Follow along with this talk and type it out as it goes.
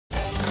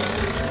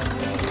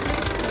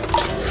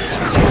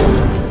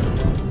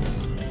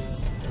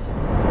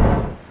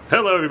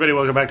Hello everybody,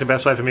 welcome back to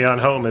Best Life and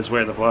Beyond. Home is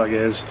where the vlog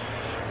is.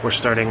 We're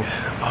starting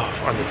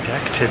off on the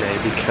deck today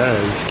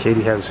because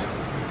Katie has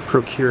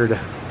procured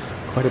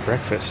quite a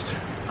breakfast.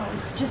 Oh,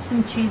 it's just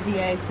some cheesy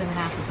eggs and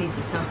half a piece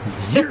of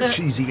toast. 0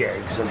 cheesy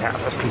eggs and half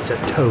a piece of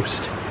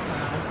toast.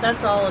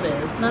 That's all it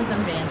is,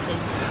 nothing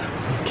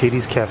fancy.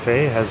 Katie's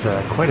Cafe has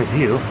quite a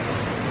view.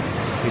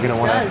 You're gonna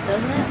want to,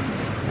 doesn't it?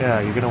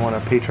 yeah, you're gonna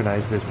want to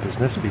patronize this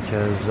business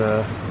because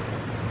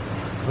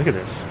look at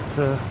this.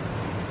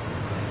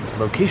 It's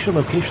location.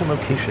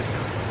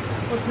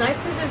 What's nice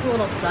is there's a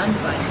little sun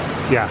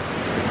finally. Yeah.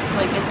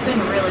 Like it's been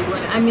really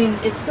gloomy. I mean,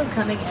 it's still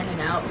coming in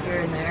and out here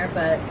and there,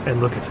 but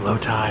And look, it's low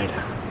tide.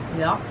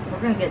 yeah,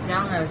 we're gonna get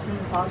down there as soon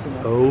as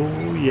possible.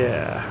 Oh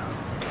yeah.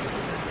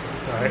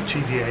 All right,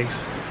 cheesy eggs.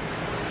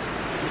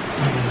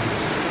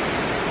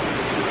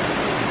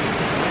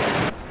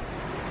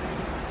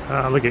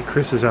 Look at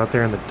Chris is out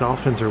there and the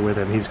dolphins are with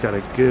him. He's got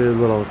a good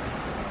little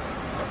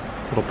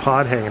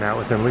pod hanging out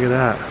with him. Look at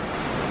that.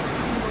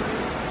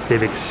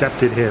 They've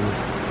accepted him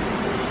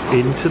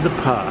into the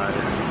pod.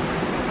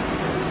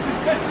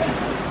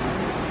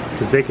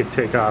 Because they could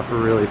take off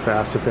really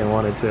fast if they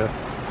wanted to.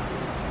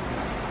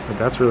 But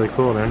that's really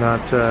cool. They're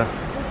not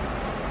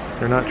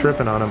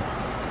tripping on him.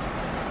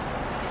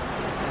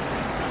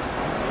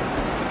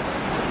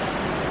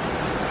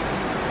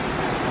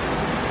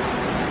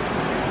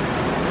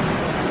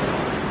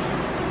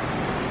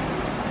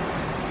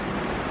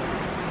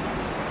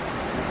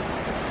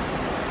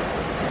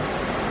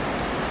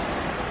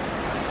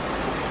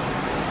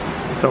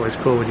 It's always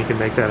cool when you can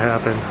make that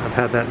happen. I've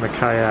had that in the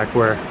kayak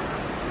where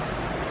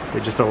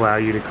they just allow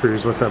you to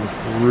cruise with them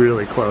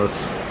really close.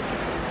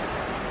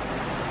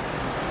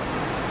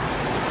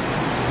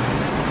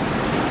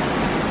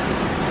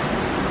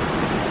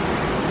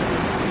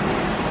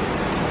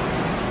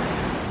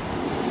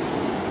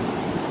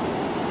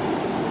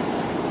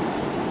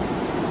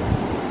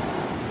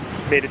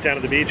 Made it down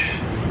to the beach.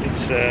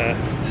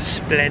 It's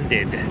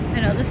splendid. I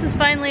know, this is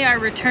finally our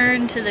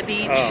return to the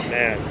beach. Oh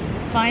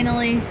man.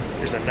 Finally.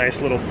 There's a nice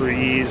little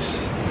breeze,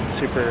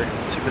 super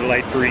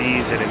light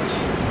breeze, and it's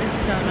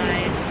so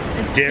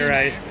nice. It's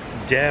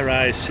dare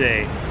I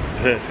say,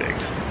 perfect.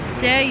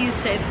 Dare you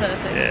say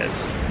perfect?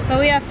 Yes. But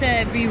we have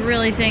to be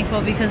really thankful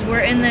because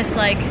we're in this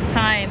like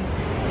time,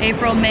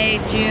 April, May,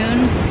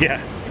 June. Yeah.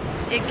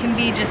 It can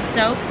be just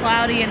so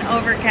cloudy and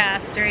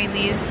overcast during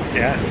these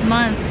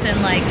months,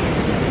 and like,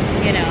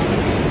 you know,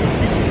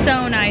 it's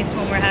so nice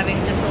when we're having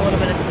just a little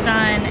bit of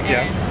sun,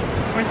 and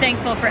we're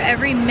thankful for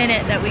every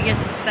minute that we get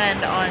to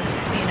spend on,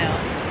 you know,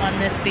 on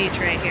this beach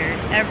right here.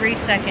 Every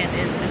second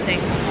is a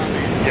thankful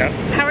moment. Yep.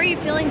 How are you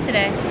feeling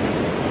today?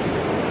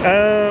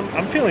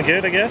 I'm feeling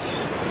good, I guess.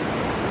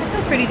 I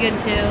feel pretty good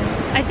too.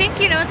 I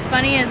think, you know, what's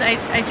funny is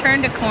I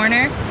turned a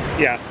corner.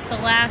 Yeah.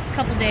 The last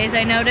couple days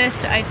I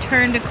noticed I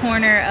turned a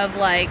corner of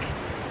like,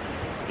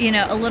 you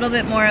know, a little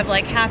bit more of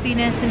like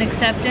happiness and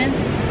acceptance.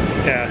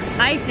 Yeah.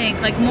 I think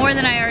like more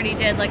than I already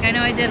did. Like I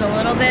know I did a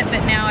little bit,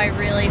 but now I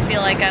really feel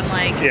like I'm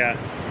like,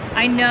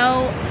 I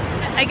know,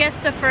 I guess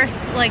the first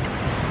like,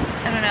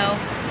 I don't know,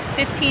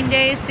 15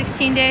 days,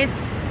 16 days,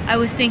 I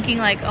was thinking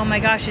like, oh my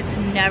gosh, it's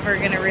never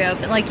gonna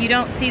reopen. Like you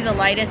don't see the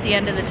light at the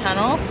end of the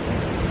tunnel.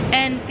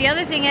 And the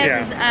other thing is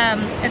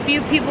a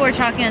few people were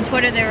talking on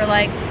Twitter, they were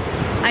like,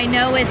 I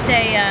know it's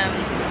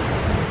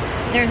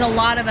there's a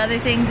lot of other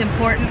things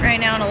important right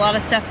now and a lot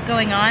of stuff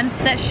going on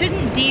that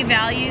shouldn't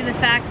devalue the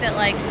fact that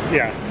like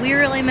we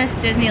really miss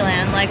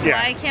Disneyland. Like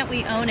why can't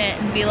we own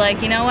it and be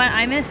like, you know what,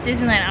 I miss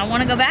Disneyland, I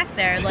want to go back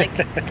there. Like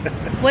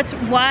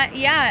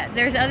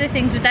there's other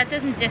things, but that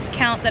doesn't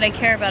discount that I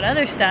care about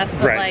other stuff.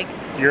 But like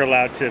you're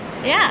allowed to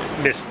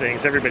miss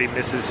things. Everybody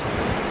misses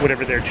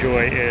whatever their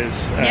joy is.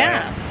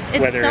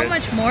 It's so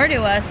much more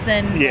to us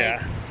than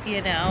like,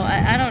 you know,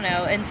 I don't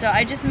know. And so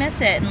I just miss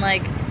it, and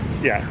like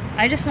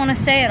I just want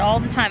to say it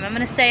all the time. I'm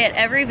going to say it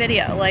every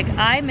video. Like,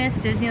 I miss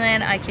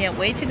Disneyland. I can't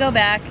wait to go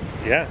back.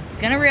 Yeah. It's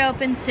going to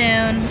reopen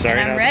soon. Sorry,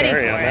 and I'm ready for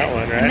it. That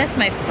one, right? I miss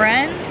my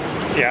friends.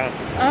 Yeah.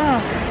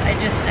 Oh,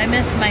 I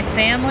miss my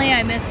family.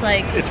 I miss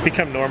like... It's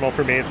become normal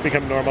for me. It's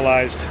become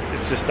normalized.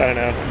 It's just, I don't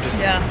know, I'm just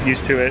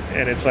used to it.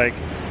 And it's like,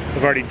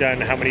 I've already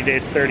done how many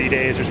days? 30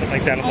 days or something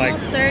like that. I'm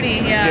almost like, 30,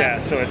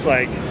 Yeah, so it's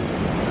like,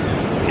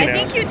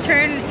 I think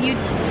you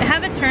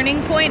have a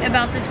turning point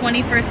about the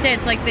 21st day.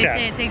 It's like they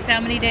say it takes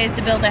how many days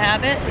to build a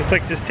habit? It's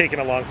like just taking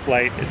a long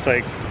flight. It's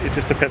like, it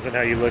just depends on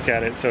how you look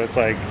at it. So it's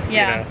like, you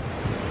know.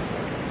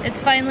 It's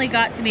finally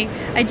got to me.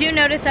 I do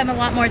notice I'm a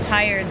lot more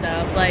tired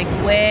though, like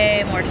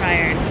way more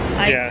tired.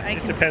 I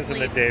it depends on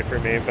the day for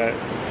me, but.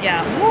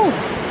 Yeah, woo.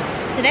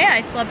 Today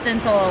I slept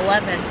until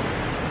 11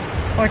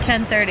 or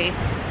 10:30.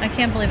 I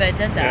can't believe I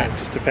did that. Yeah, it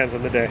just depends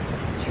on the day.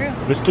 True.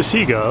 Mr.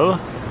 Seagull,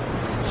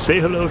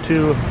 say hello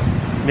to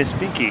Miss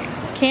Binky.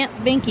 Camp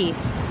Binky.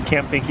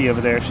 Camp Binky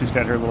over there. She's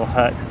got her little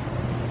hut,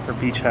 her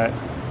beach hut.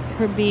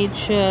 Her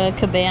beach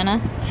cabana.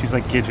 She's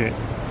like Gidget.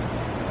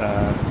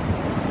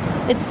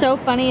 It's so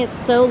funny.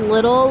 It's so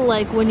little.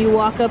 Like when you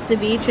walk up the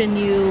beach and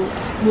you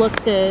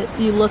look at it.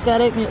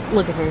 And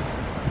look at her.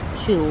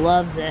 She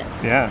loves it.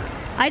 Yeah.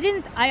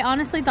 I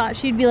honestly thought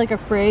she'd be like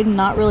afraid and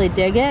not really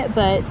dig it,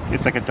 but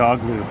it's like a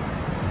dog loo.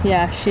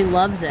 Yeah, she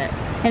loves it.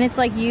 And it's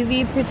like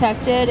UV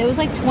protected. It was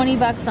like 20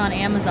 bucks on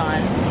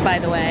Amazon, by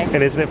the way.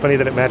 And isn't it funny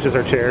that it matches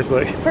our chairs?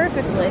 Like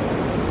perfectly.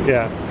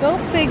 Yeah. Go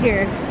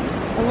figure.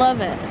 I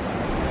love it.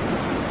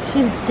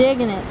 She's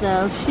digging it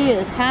though. She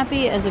is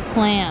happy as a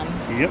clam.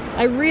 Yep.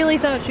 I really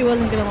thought she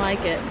wasn't gonna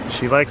like it.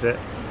 She likes it.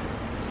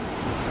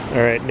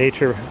 All right,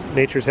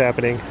 nature's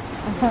happening.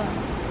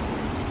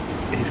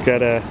 He's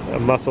got a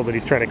muscle that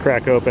he's trying to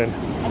crack open.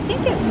 I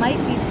think it might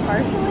be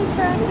partially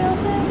cracked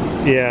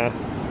open. Yeah.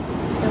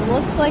 It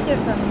looks like it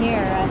from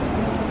here.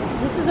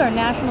 This is our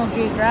National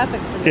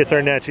Geographic for the It's day.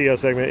 our Nat Geo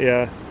segment,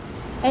 yeah.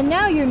 And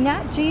now your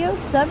Nat Geo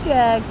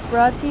subjects,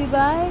 brought to you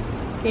by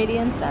Katie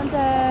and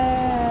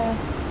Spencer.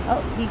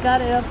 Oh, he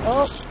got it up.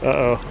 Oh.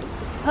 Uh-oh.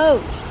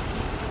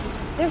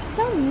 Poached. They're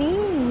so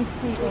mean, these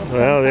people.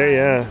 Well,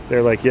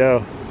 they're like,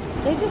 yo.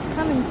 They just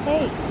come and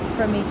take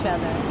from each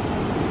other.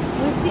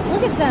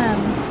 Look at them.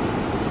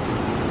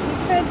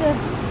 We tried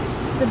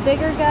the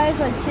bigger guys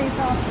like chase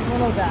off the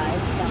little guys.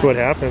 That's what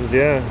happens,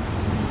 yeah.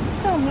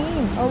 So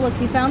mean. Oh look,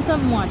 he found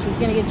something. Watch, he's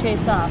gonna get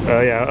chased off.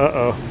 Oh yeah,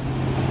 uh-oh.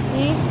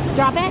 See?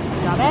 Drop it.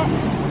 Drop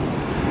it.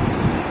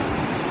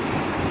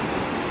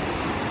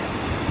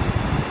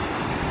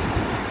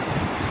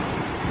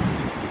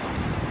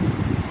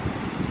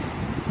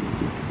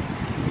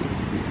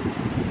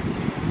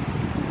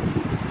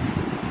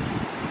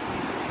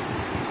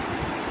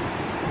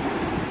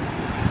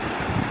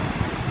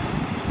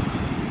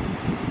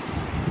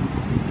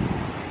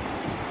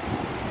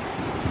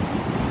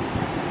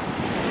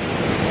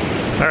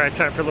 All right,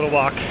 time for a little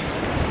walk.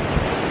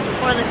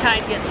 Before the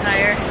tide gets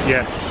higher.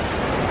 Yes.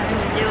 I'm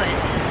gonna do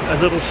it.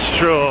 A little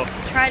stroll.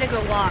 Try to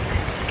go walk.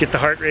 Get the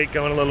heart rate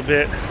going a little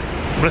bit.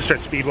 I'm gonna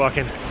start speed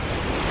walking.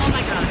 Oh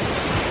my god.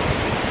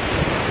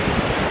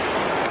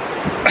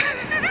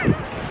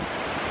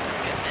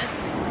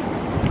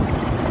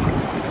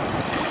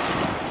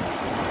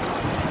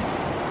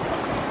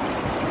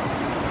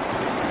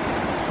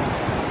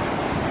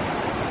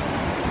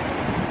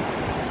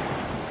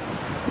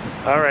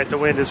 All right, the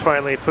wind has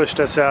finally pushed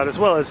us out, as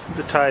well as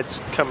the tide's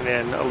coming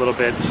in a little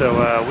bit,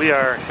 so we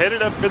are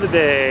headed up for the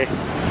day.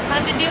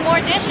 Time to do more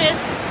dishes.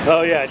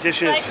 Oh yeah,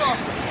 dishes. Cycle.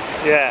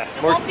 Yeah.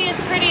 It won't be as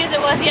pretty as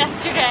it was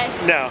yesterday.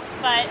 No.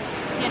 But,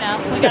 you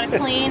know, we gotta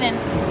clean and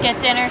get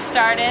dinner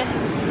started.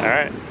 All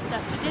right.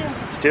 Stuff to do.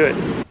 Let's do it.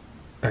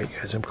 All right,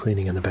 guys, I'm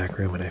cleaning in the back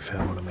room and I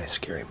found one of my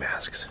scary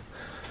masks.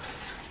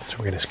 So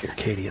we're gonna scare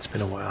Katie. It's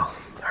been a while.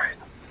 All right.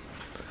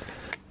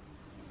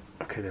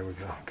 Okay, there we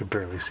go. I could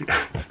barely see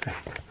this thing.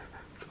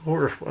 It's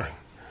horrifying.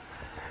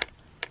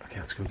 Okay,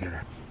 let's go get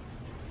her.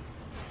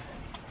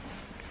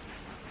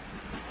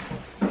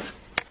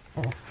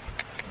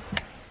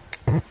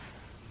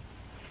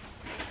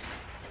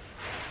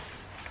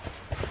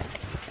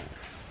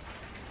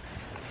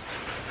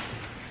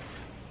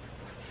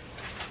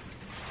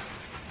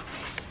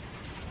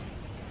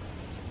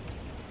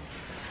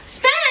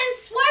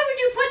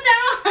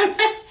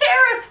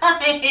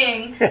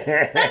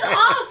 That's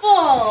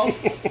awful!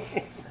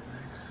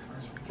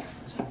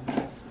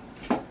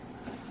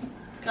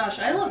 Gosh,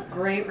 I look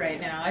great right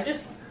now. I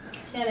just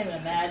can't even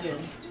imagine.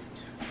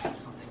 I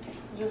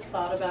just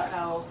thought about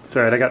how... It's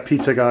alright, I got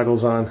pizza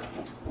goggles on.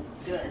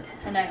 Good.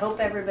 And I hope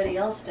everybody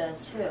else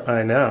does too.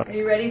 I know. Are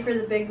you ready for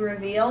the big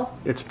reveal?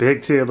 It's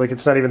big too. Like,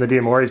 it's not even the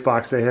Diamore's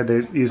box. They had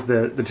to use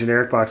the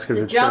generic box because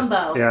it's...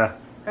 jumbo. Yeah.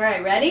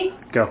 Alright, ready?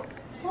 Go.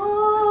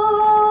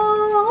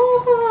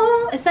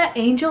 Is that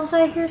angels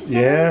I hear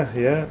singing?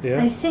 Yeah.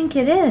 I think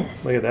it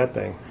is. Look at that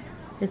thing.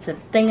 It's a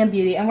thing of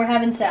beauty. And we're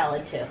having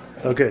salad too.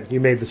 Oh good, you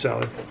made the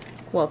salad.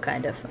 Well,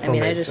 kind of. I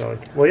mean, I just... salad.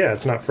 Well, yeah,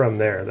 it's not from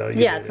there though.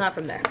 Yeah, it's not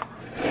from there.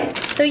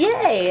 So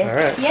yay! All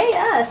right. Yay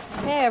us!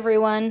 Hey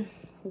everyone.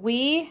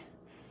 We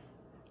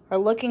are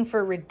looking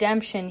for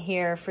redemption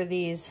here for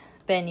these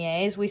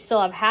beignets. We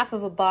still have half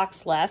of a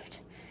box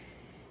left.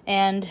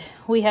 And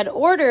we had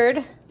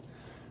ordered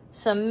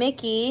some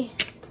Mickey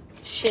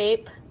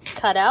shape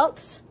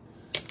cutouts.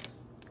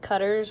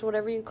 Cutters,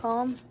 whatever you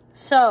call them.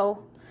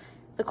 So,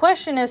 the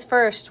question is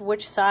first,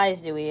 which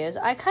size do we use?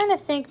 I kind of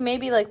think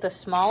maybe like the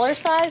smaller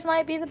size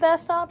might be the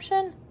best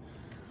option.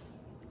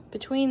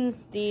 Between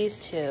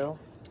these two.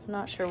 I'm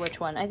not sure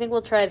which one. I think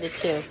we'll try the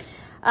two.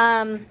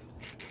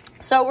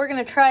 So we're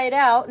going to try it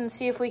out and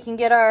see if we can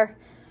get our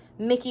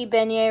Mickey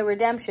beignet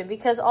redemption.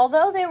 Because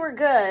although they were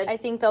good, I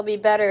think they'll be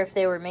better if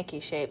they were Mickey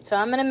shaped. So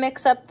I'm going to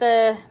mix up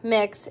the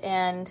mix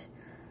and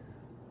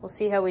we'll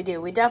see how we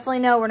do. We definitely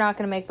know we're not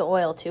going to make the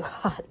oil too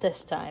hot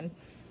this time.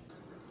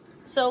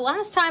 So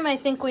last time I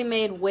think we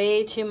made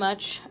way too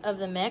much of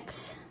the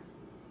mix.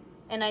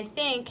 And I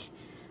think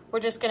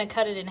we're just going to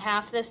cut it in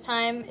half this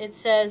time. It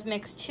says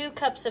mix 2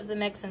 cups of the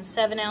mix and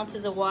 7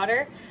 ounces of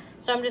water.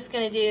 So I'm just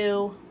going to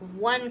do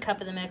 1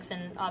 cup of the mix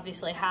and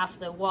obviously half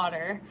the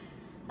water.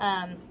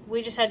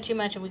 We just had too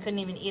much and we couldn't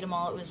even eat them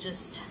all. It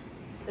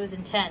was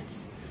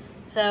intense.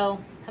 So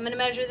I'm going to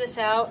measure this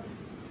out.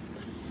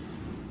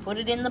 Put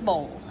it in the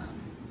bowl.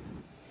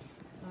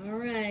 All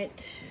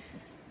right.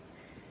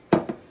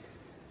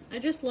 I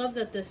just love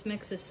that this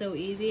mix is so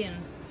easy and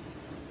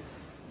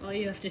all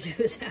you have to do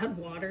is add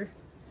water.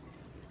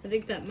 I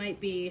think that might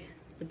be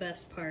the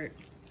best part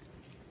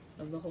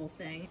of the whole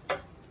thing. I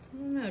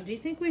don't know. Do you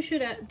think we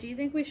should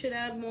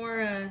add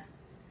more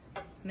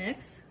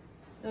mix?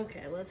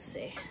 Okay, let's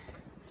see.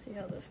 See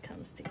how this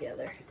comes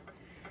together.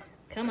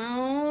 Come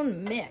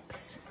on,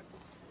 mix.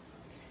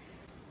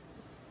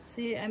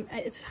 See,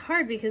 it's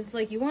hard because it's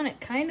like you want it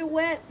kind of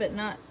wet, but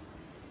not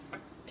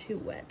too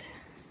wet.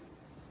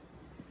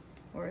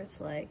 Or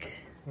it's like...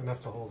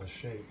 enough to hold a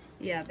shape.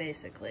 Yeah,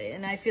 basically.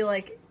 And I feel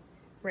like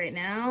right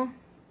now,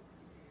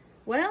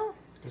 well...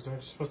 Because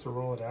aren't you supposed to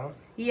roll it out?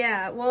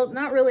 Yeah, well,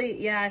 not really.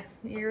 Yeah,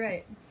 you're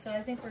right. So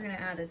I think we're going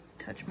to add a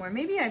touch more.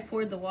 Maybe I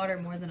poured the water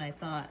more than I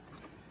thought.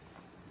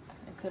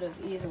 I could have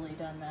easily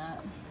done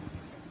that.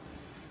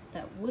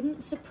 That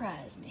wouldn't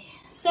surprise me.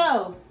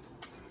 So...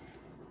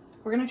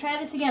 we're gonna try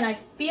this again. I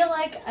feel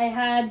like I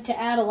had to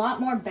add a lot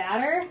more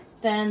batter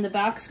than the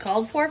box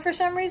called for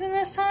some reason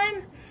this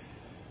time.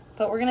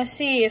 But we're gonna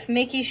see if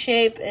Mickey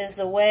shape is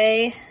the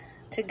way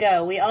to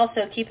go. We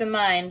also, keep in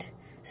mind,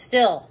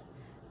 still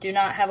do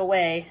not have a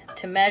way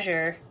to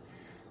measure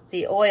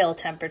the oil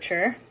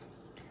temperature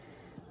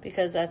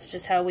because that's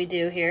just how we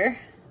do here.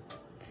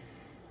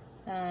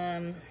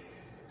 I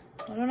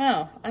don't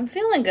know. I'm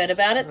feeling good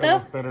about it though.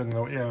 Better than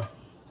the, yeah.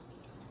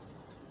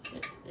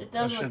 It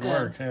does look good.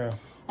 Work, yeah.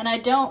 And I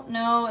don't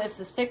know if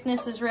the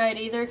thickness is right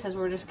either because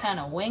we're just kind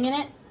of winging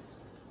it.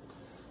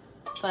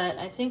 But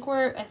I think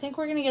we're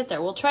gonna get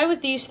there. We'll try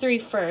with these three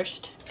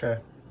first. Okay.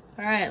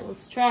 All right,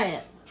 let's try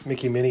it.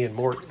 Mickey, Minnie, and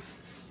Mort.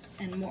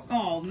 And more.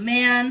 Oh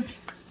man,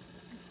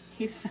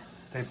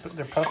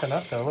 They're puffing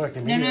up though. Look,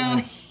 immediately.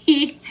 No,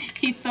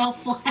 he fell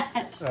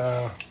flat.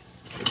 Oh.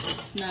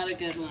 It's not a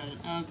good one.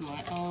 Oh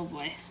boy. Oh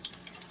boy.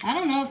 I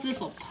don't know if this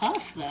will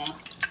puff though.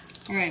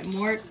 All right,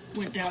 Mort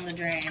went down the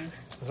drain.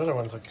 Those other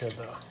ones look good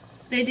though.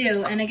 They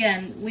do, and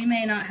again, we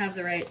may not have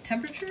the right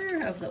temperature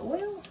of the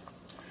oil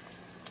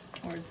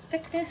or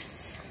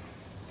thickness.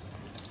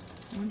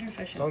 I wonder if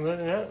I should. Oh,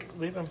 yeah,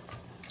 leave them.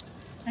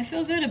 I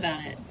feel good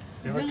about it.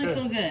 I really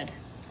feel good.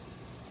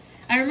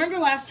 I remember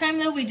last time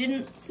though we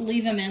didn't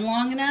leave them in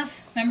long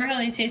enough. Remember how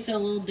they tasted a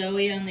little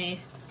doughy on the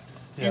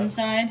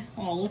inside?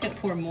 Oh, look at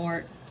poor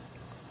Mort.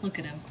 Look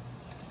at him.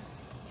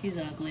 He's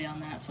ugly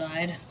on that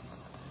side.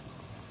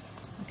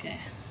 Okay.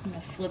 I'm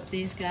gonna flip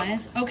these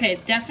guys. Okay,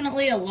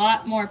 definitely a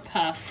lot more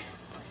puff.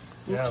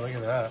 Oops. Yeah, look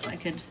at that. I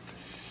could...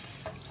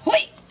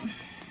 Hoi!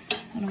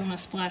 I don't want to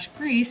splash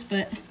grease,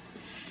 but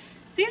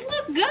these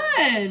look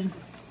good,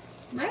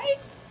 right?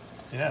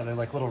 Yeah, they're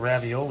like little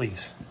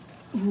raviolis.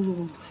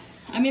 Ooh.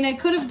 I mean, I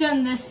could have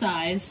done this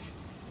size.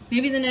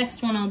 Maybe the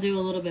next one I'll do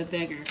a little bit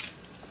bigger.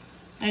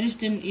 I just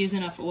didn't use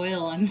enough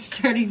oil, I'm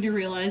starting to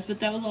realize, but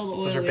that was all the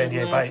oil. Those are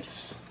Beignet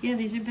bites. Yeah,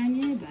 these are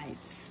Beignet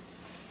bites.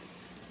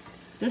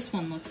 This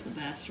one looks the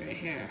best right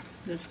here.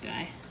 This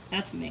guy.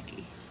 That's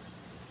Mickey.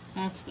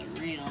 That's the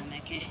real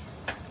Mickey.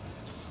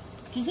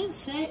 Does it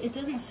say? It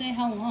doesn't say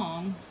how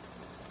long.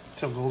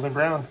 Till golden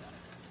brown.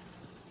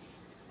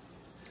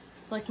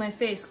 It's like my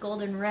face,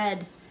 golden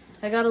red.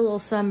 I got a little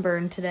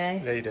sunburn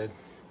today. Yeah, you did.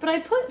 But I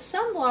put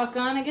sunblock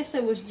on. I guess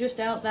it was just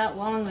out that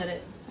long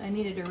that I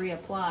needed to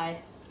reapply.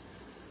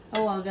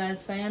 Oh well, guys,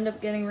 if I end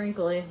up getting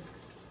wrinkly,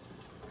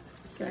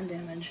 sun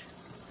damage.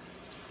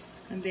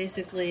 I'm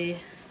basically...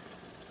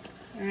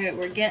 Alright,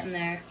 we're getting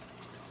there.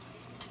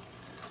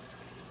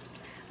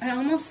 I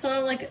almost saw,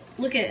 like,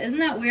 look at, isn't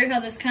that weird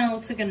how this kind of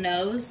looks like a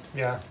nose?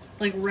 Yeah.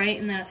 Like right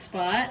in that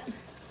spot.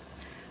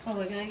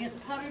 Oh, I gotta get the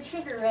powdered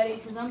sugar ready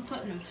because I'm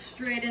putting them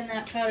straight in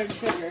that powdered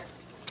sugar.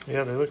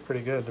 Yeah, they look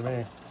pretty good to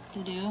me.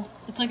 They do?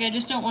 It's like I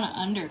just don't want to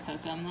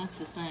undercook them, that's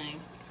the thing.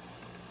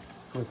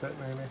 Flip it,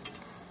 maybe.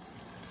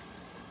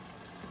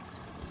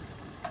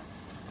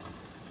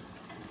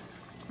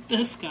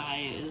 This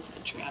guy is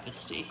a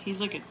travesty.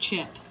 He's like a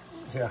chip.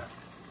 Yeah.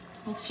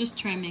 Let's just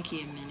try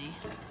Mickey and Minnie.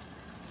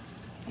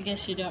 I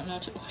guess you don't know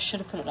to... Oh, I should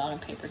have put it on a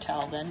paper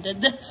towel then,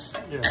 did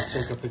this? Yeah,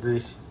 soak up the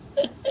grease.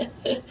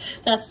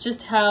 That's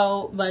just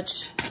how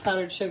much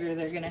powdered sugar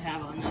they're going to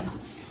have on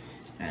them.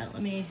 Alright,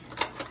 let me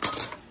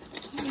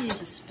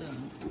use a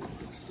spoon.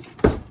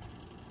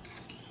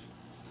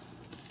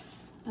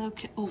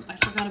 Okay. Oh, I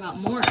forgot about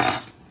Mort.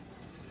 I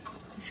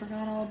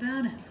forgot all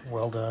about it.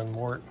 Well done,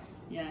 Mort.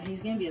 Yeah,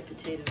 he's going to be a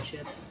potato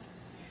chip.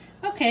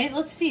 Okay,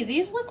 let's see.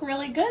 These look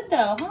really good,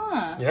 though,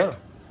 huh? Yeah.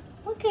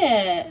 Look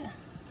at it.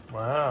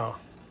 Wow.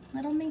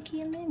 Little Mickey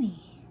and Minnie.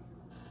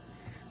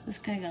 This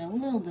guy got a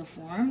little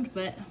deformed,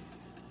 but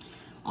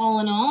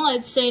all in all,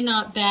 I'd say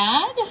not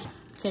bad.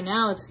 Okay,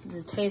 now it's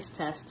the taste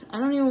test. I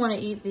don't even want to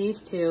eat these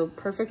two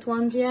perfect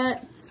ones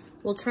yet.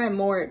 We'll try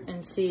Mort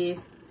and see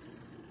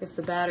if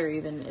the batter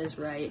even is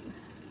right.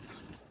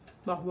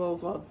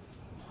 All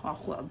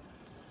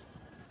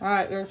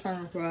right, your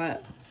turn to try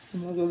it.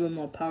 I'm gonna give them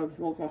more powdered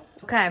sugar.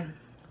 Okay.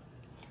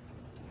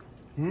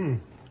 Mmm.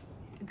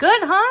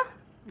 Good, huh?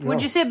 Yeah.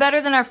 Would you say better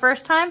than our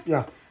first time?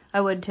 Yeah. I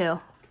would too.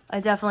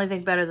 I definitely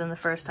think better than the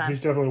first time. He's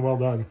definitely well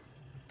done.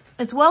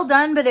 It's well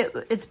done, but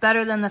it's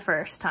better than the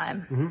first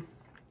time. Mm-hmm.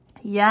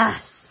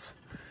 Yes.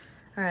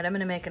 All right, I'm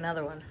gonna make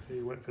another one.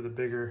 You went for the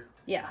bigger.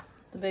 Yeah,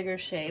 the bigger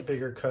shape. The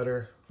bigger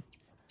cutter.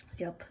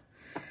 Yep.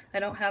 I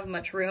don't have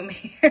much room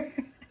here.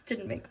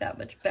 Didn't make that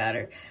much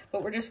batter,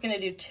 but we're just gonna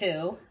do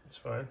 2. That's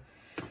fine.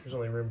 There's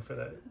only room for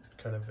that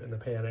kind of in the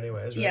pan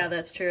anyways, right? Yeah,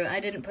 that's true. I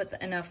didn't put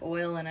enough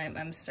oil in.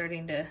 I'm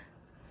starting to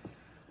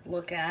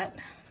look at.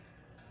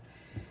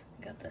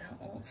 Got the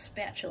old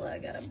spatula I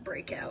gotta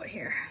break out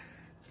here.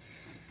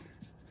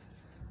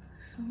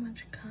 So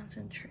much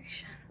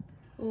concentration.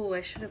 Ooh,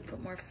 I should have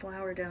put more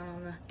flour down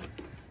on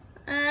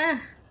the...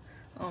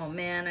 Oh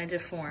man, I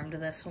deformed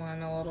this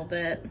one a little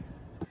bit.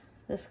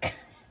 This guy...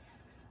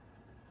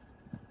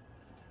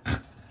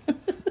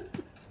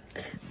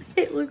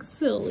 It looks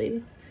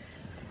silly.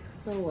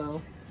 Oh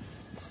well.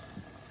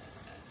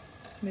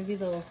 Maybe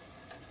they'll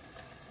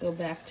go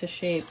back to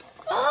shape.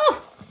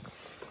 Oh!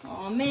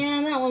 Oh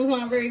man, that one's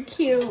not very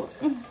cute.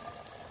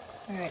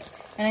 Alright,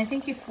 and I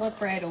think you flip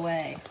right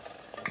away.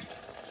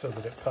 So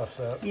that it puffs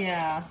up.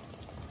 Yeah.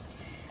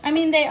 I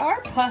mean, they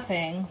are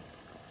puffing.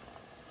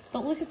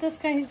 But look at this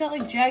guy, he's got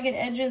like jagged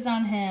edges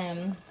on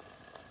him.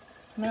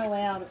 I'm gonna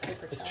lay out a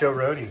paper towel. It's Joe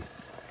Rohde.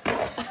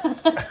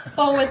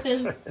 Oh, with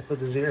his...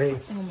 with his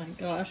earrings. Oh my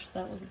gosh,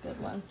 that was a good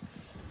one.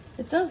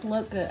 It does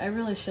look good. I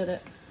really should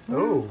have...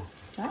 Oh.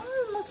 That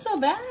doesn't look so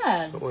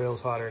bad. The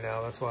oil's hotter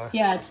now, that's why.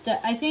 Yeah, it's...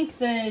 I think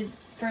the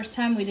first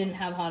time we didn't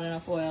have hot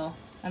enough oil.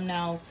 I'm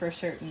now for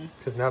certain.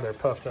 Because now they're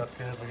puffed up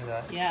good. Look at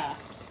that. Yeah.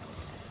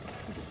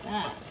 Look at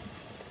that.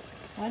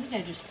 Why did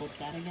I just flip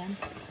that again?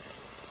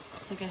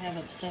 It's like I have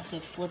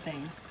obsessive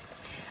flipping.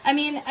 I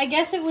mean, I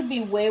guess it would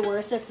be way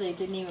worse if they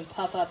didn't even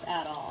puff up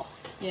at all,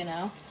 you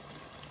know?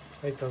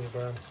 I think those are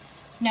done.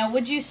 Now,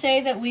 would you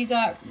say that we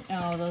got...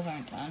 Oh, those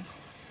aren't done.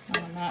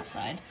 Not on that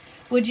side.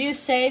 Would you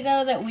say,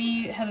 though, that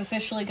we have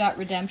officially got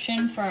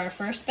redemption for our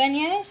first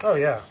beignets? Oh,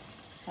 yeah.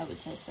 I would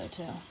say so,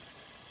 too.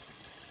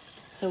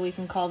 So we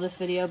can call this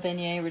video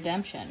Beignet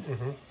Redemption.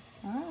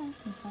 Mm-hmm. All right,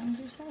 as long as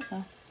you say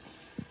so.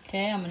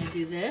 Okay, I'm going to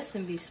do this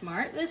and be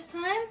smart this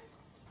time.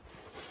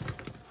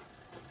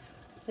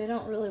 They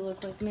don't really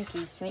look like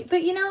Mickeys to me.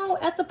 But, you know,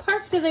 at the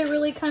park, do they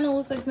really kind of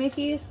look like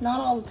Mickeys? Not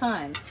all the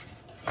time.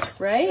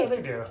 Right? Yeah,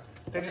 they do.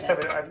 They just have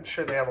it. I'm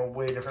sure they have a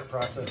way different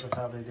process of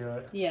how they do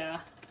it. Yeah.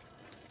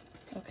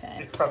 Okay.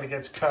 It probably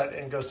gets cut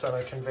and goes on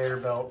a conveyor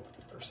belt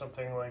or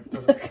something like.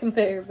 A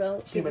conveyor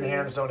belt. Human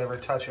hands don't ever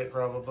touch it,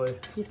 probably.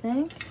 You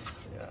think?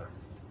 Yeah.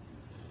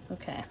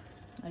 Okay.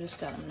 I just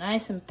got them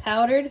nice and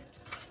powdered.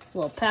 A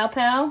little pow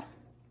pow.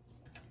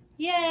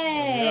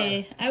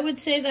 Yay! I would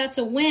say that's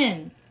a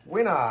win.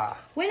 Winner.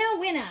 Winner,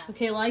 winner.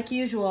 Okay, like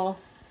usual.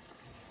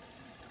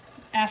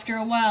 After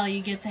a while, you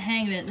get the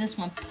hang of it. This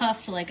one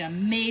puffed like a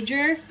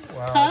major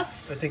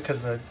puff. I think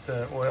because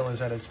the oil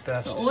is at its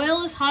best. The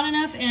oil is hot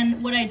enough,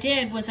 and what I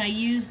did was I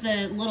used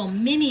the little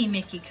mini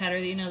Mickey cutter,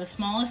 you know, the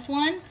smallest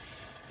one,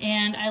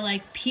 and I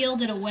like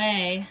peeled it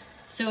away,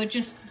 so it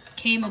just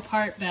came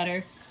apart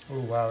better.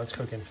 Oh wow, it's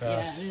cooking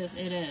fast. Yeah,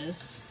 it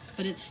is.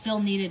 But it still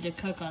needed to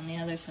cook on the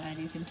other side,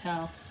 you can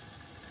tell.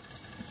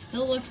 It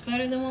still looks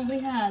better than what we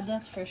had,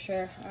 that's for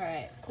sure. All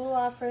right, cool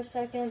off for a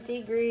second,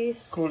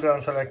 degrease. Cool down,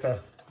 Selecta.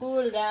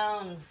 Cool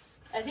down.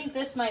 I think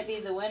this might be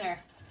the winner.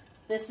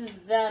 This is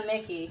the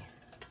Mickey.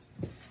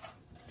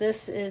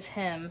 This is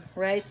him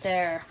right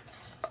there.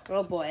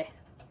 Oh boy.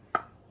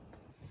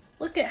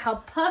 Look at how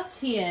puffed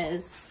he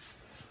is.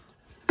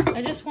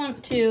 I just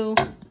want to...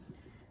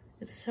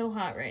 It's so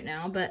hot right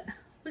now, but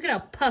look at how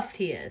puffed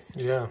he is.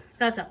 Yeah.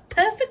 That's a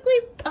perfectly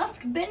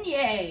puffed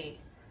beignet.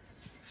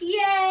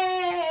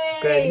 Yay!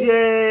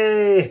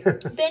 Beignet!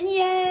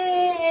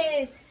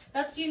 Beignets!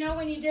 That's, you know,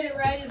 when you did it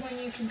right is when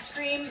you can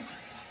scream,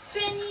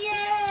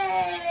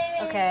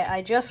 beignet! Okay,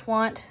 I just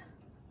want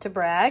to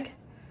brag.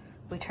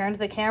 We turned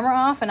the camera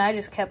off and I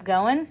just kept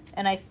going.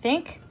 And I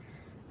think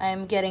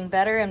I'm getting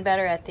better and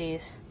better at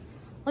these.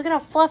 Look at how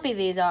fluffy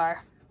these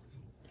are.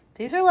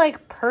 These are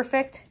like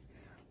perfect.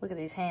 Look at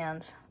these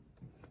hands.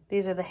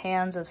 These are the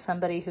hands of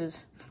somebody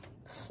who's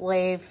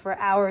slaved for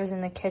hours in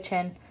the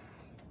kitchen.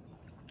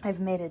 I've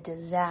made a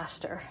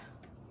disaster.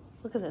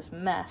 Look at this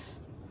mess.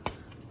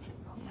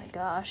 Oh my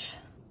gosh.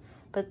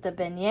 But the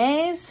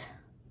beignets,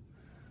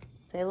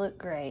 they look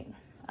great.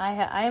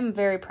 I am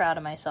very proud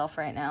of myself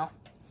right now.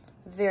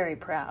 Very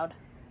proud.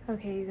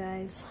 Okay, you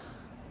guys.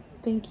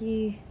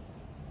 Binky,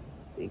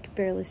 you can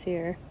barely see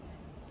her.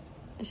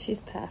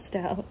 She's passed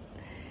out.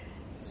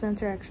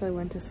 Spencer actually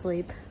went to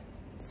sleep.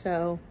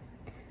 So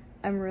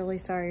I'm really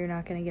sorry you're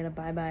not gonna get a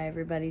bye-bye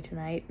everybody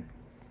tonight.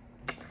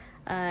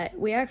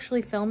 We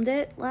actually filmed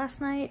it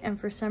last night and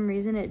for some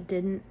reason it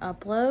didn't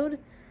upload.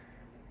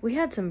 We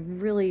had some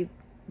really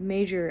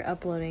major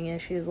uploading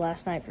issues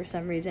last night for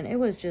some reason. It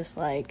was just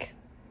like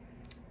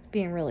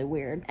being really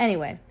weird.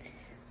 Anyway,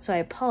 so I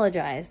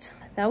apologized.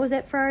 That was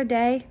it for our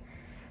day.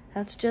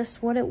 That's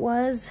just what it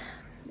was.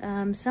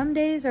 Some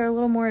days are a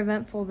little more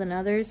eventful than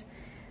others.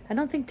 I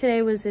don't think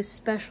today was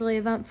especially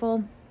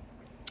eventful,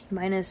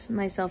 minus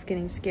myself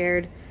getting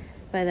scared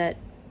by that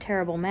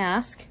terrible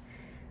mask.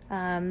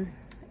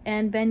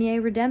 And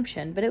beignet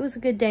redemption, but it was a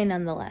good day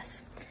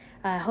nonetheless.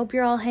 I hope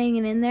you're all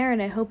hanging in there,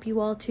 and I hope you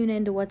all tune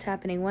in to What's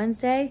Happening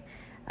Wednesday.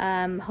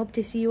 Hope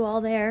to see you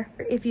all there.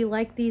 If you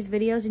like these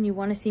videos and you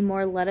want to see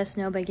more, let us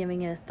know by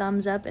giving it a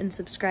thumbs up and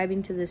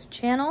subscribing to this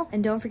channel.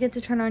 And don't forget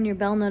to turn on your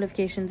bell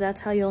notifications.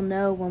 That's how you'll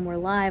know when we're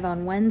live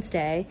on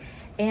Wednesday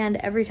and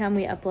every time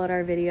we upload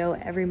our video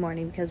every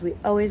morning, because we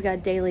always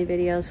got daily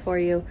videos for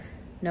you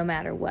no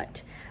matter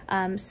what.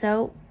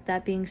 So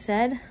that being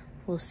said,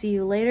 we'll see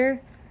you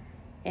later,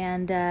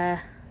 and I'm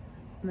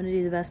gonna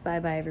do the best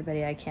bye-bye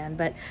everybody I can,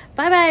 but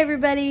bye-bye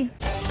everybody.